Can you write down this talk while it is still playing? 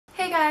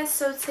guys,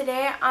 so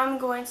today I'm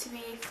going to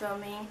be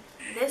filming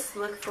this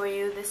look for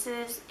you. This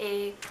is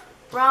a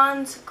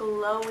bronze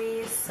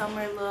glowy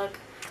summer look,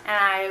 and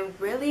I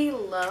really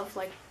love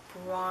like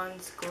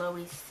bronze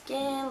glowy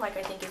skin. Like,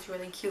 I think it's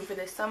really cute for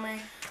this summer,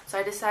 so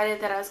I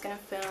decided that I was gonna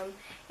film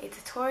a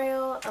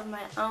tutorial of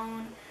my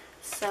own.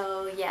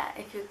 So yeah,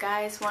 if you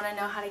guys want to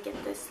know how to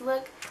get this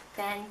look,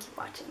 then keep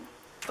watching.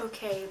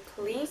 Okay,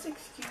 please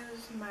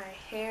excuse my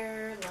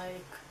hair,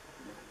 like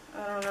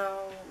I don't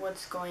know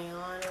what's going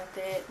on with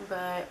it,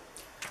 but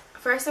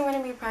first I'm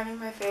going to be priming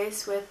my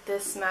face with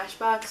this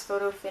Smashbox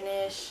Photo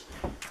Finish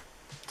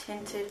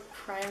Tinted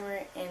Primer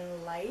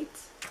in Light.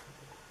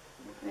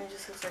 And it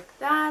just looks like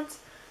that.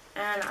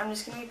 And I'm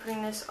just going to be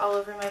putting this all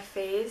over my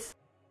face.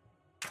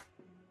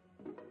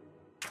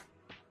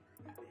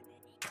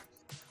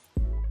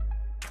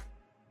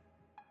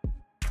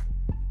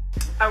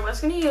 I was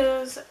going to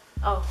use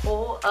a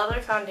whole other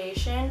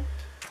foundation,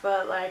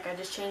 but like I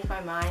just changed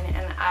my mind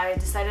and I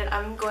decided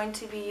I'm going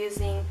to be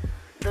using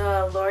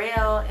the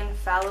L'Oreal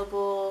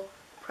Infallible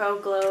Pro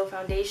Glow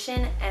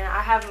foundation, and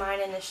I have mine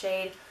in the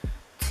shade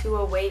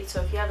 208.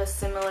 So if you have a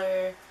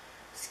similar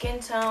skin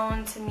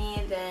tone to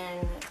me,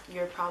 then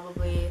you're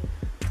probably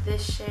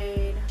this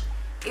shade.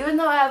 Even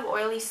though I have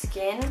oily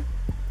skin,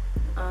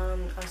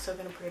 I'm still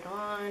gonna put it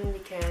on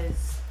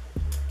because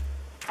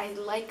I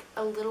like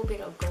a little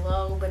bit of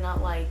glow, but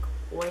not like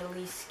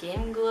oily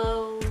skin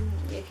glow,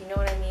 if you know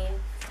what I mean.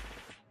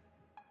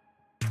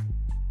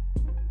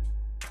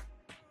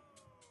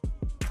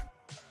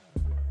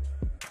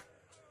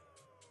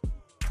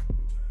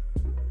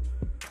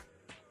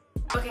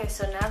 Okay,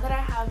 so now that I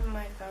have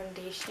my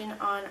foundation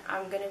on,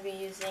 I'm going to be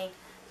using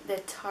the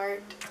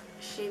Tarte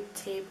Shape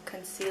Tape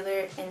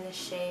Concealer in the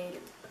shade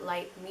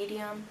Light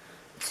Medium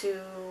to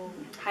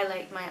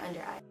highlight my under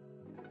eye.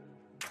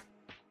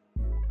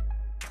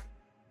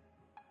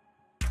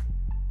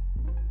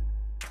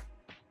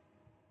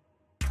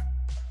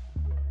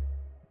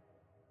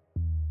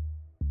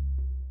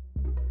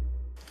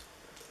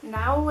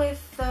 Now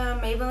with the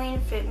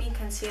Maybelline Fit Me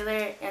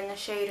Concealer in the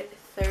shade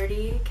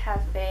 30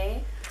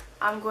 Cafe,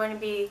 I'm going to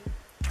be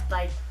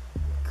like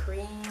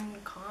cream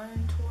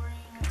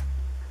contouring,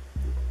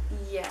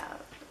 yeah,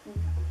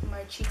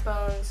 my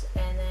cheekbones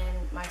and then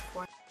my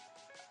forehead.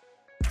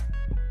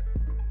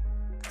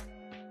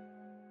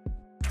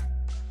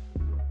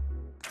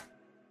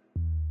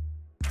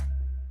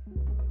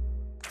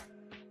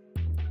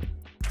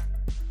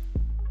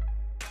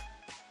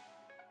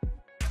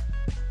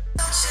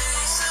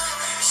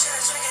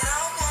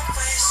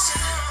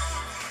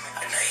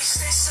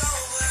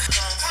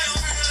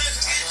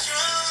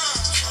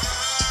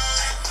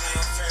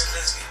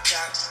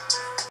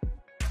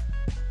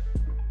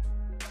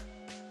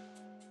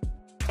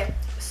 Okay,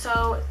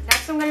 so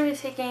next I'm going to be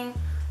taking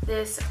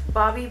this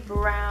Bobbi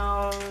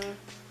Brown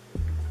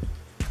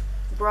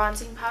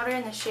bronzing powder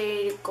in the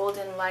shade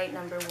Golden Light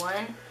No. 1,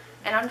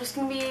 and I'm just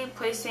going to be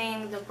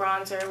placing the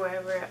bronzer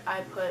wherever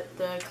I put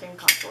the cream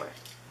contour.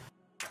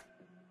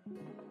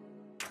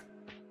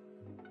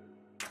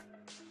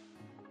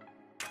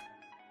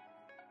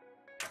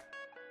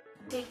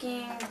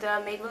 Taking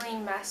the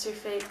Maybelline Master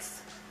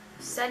Fix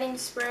setting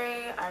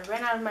spray. I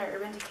ran out of my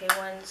Urban Decay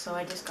one, so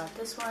I just got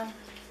this one.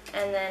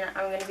 And then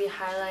I'm going to be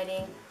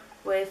highlighting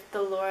with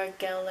the Laura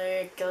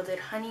Geller Gilded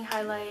Honey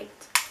Highlight.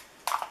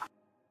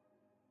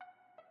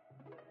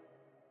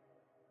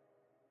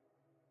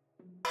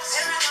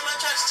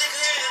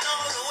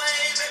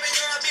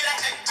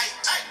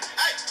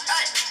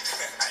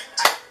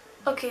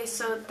 Okay,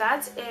 so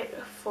that's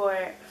it for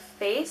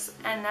face,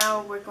 and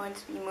now we're going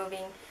to be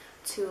moving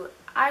to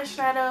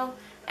eyeshadow,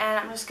 and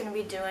I'm just going to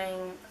be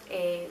doing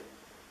a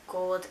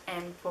gold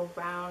and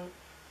brown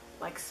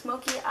like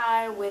smoky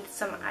eye with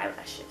some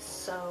eyelashes.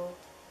 So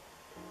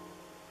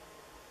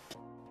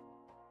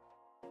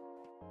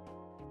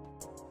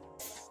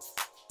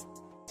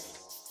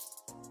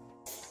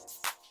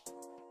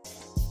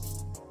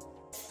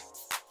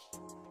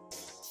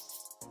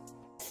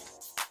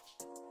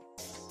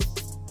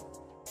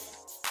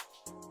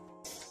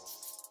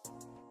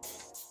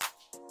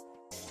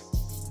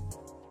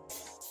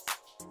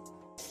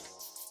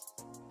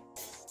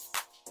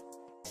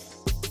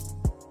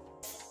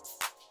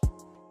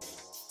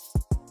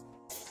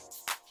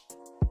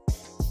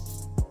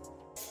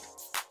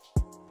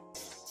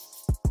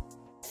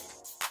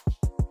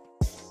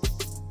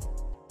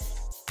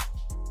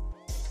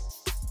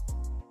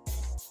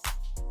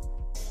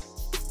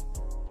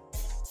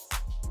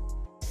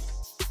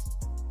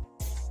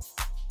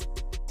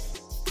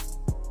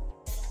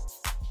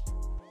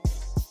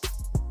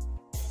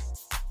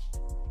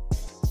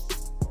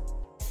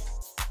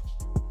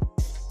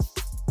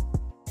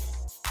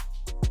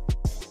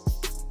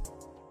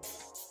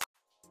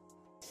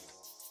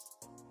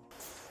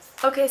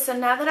okay, so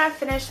now that I've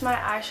finished my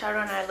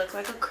eyeshadow and I look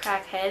like a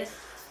crackhead,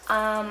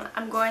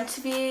 I'm going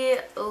to be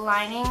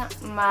lining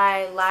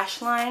my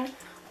lash line.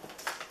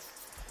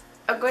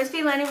 I'm going to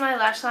be lining my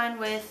lash line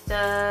with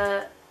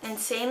the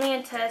Insanely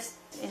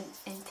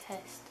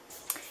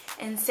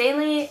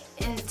Insanely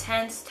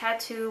Intense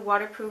Tattoo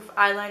Waterproof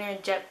Eyeliner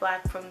in Jet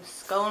Black from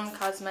Scone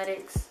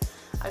Cosmetics.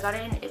 I got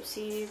it in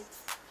Ipsy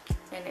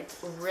and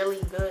it's really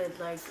good.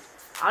 Like,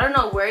 I don't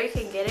know where you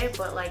can get it,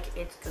 but like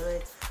it's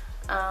good.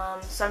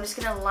 So I'm just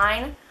gonna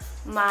line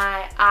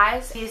my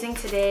eyes. Using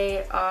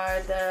today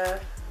are the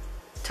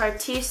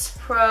Tartiste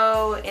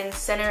Pro in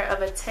Center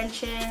of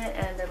Attention,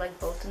 and they're like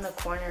both in the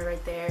corner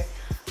right there.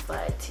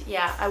 But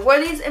yeah, I wore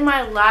these in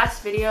my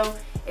last video.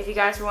 If you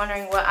guys were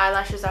wondering what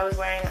eyelashes I was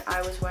wearing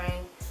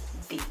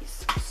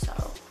these. So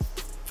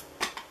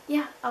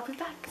yeah, I'll be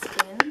back. It's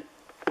been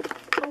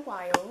a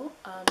while.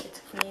 It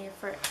took me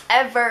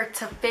forever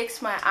to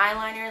fix my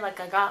eyeliner.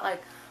 Like, I got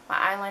like my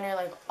eyeliner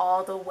like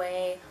all the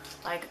way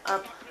like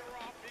up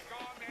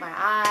my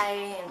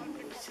eye, and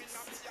it's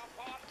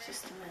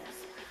just a mess.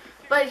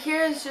 But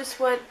here's just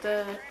what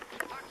the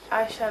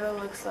eyeshadow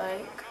looks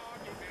like.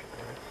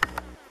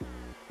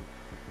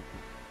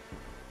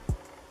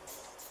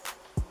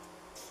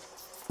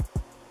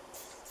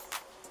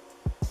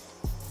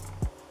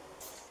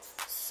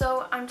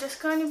 So I'm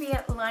just going to be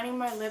lining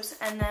my lips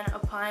and then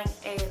applying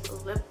a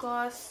lip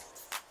gloss.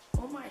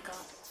 Oh my god.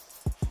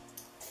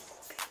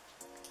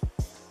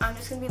 I'm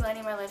just going to be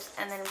lining my lips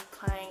and then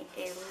applying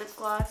a lip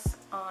gloss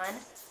on.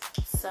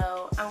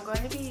 So I'm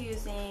going to be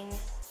using,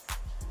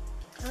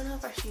 I don't know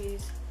if I should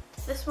use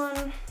this one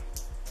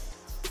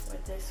or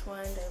this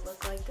one. They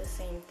look like the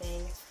same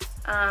thing.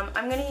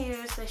 I'm going to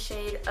use the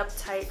shade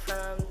Uptight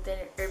from the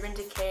Urban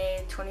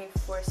Decay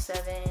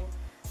 24/7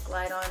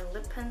 Glide On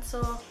Lip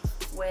Pencil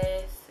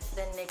with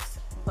the NYX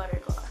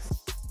Butter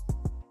Gloss.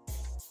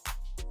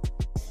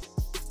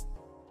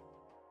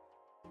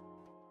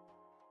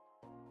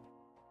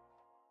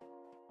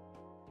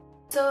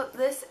 So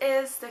this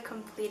is the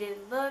completed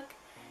look,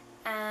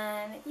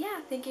 and yeah,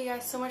 thank you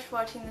guys so much for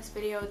watching this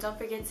video. Don't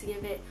forget to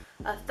give it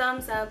a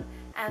thumbs up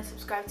and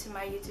subscribe to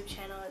my YouTube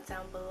channel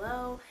down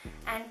below,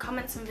 and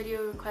comment some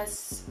video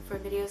requests for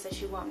videos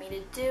that you want me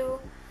to do.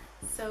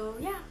 So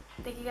yeah,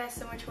 thank you guys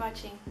so much for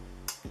watching.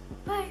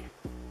 Bye!